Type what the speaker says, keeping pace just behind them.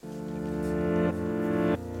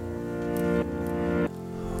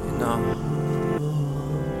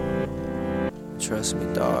Trust me,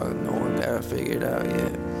 dog, no one got it figured out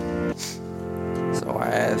yet. So I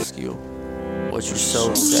ask you, what you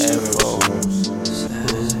so sad for?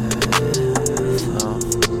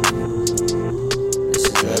 This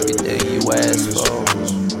is everything you asked for.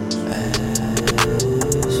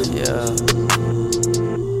 Yeah.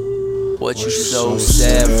 What you so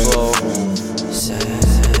sad for?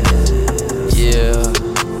 Yeah.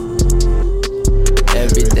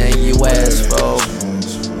 Everything you asked for.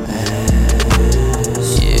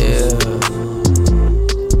 Yeah.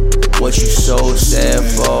 What you so sad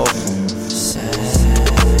for?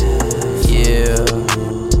 Yeah.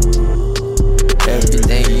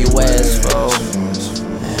 Everything you asked for.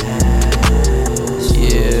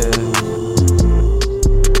 Yeah.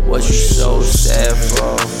 What you so sad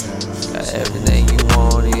for? Got everything you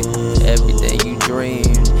wanted, everything you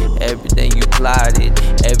dreamed, everything you plotted,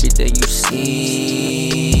 everything you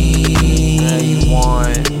seen. Now you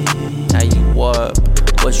want, now you up.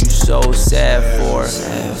 What you so sad for?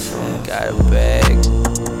 Got a bag,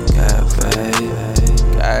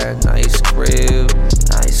 got a nice crib,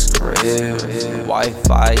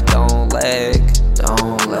 Wi-Fi don't lag.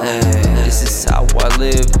 This is how I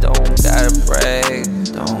live, don't gotta brag.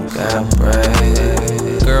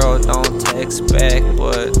 Girl, don't text back,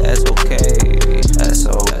 but that's okay.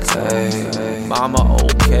 Mama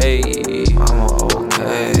okay.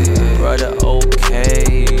 Brother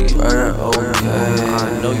okay.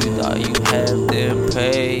 I know you thought you had them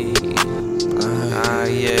paid. Not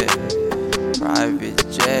yet. Private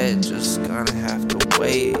jet, just gonna have to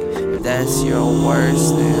wait. If that's your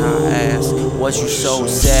worst, then I ask, what you so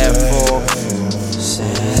sad for?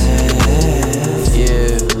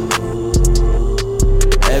 Yeah.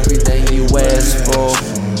 Everything you asked for.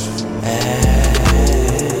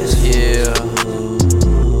 Yeah.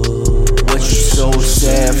 What you so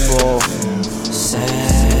sad for?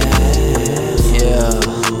 Yeah.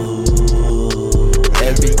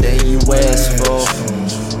 Everything you asked for.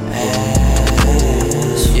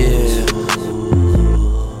 Yeah.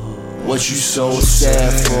 What you so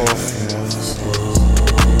sad for?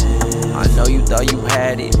 I know you thought you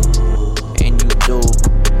had it, and you do.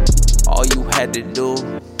 All you had to do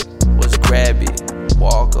was grab it,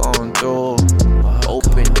 walk on through.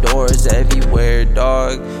 Open doors everywhere,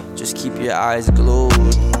 dog. Just keep your eyes glued.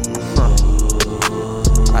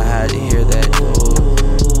 I had to hear that, dude.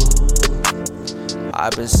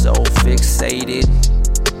 I've been so fixated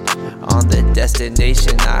on the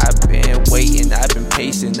destination. I've been waiting, I've been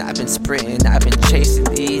pacing, I've been sprinting, I've been chasing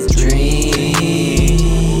these dreams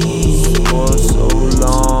for so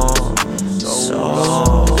long.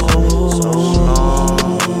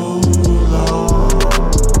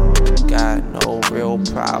 Got no real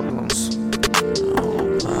problems.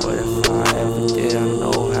 But if I ever did, I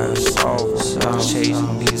know how to solve them. I'm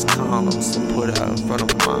chasing these columns to put out in front of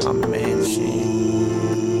my mansion.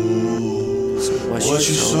 So what you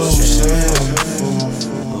so sad for?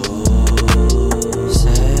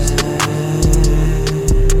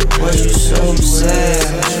 What you so sad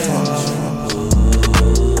for?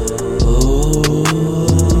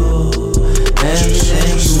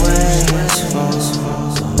 Everything you asked for.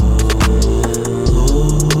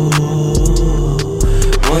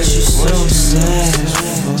 What you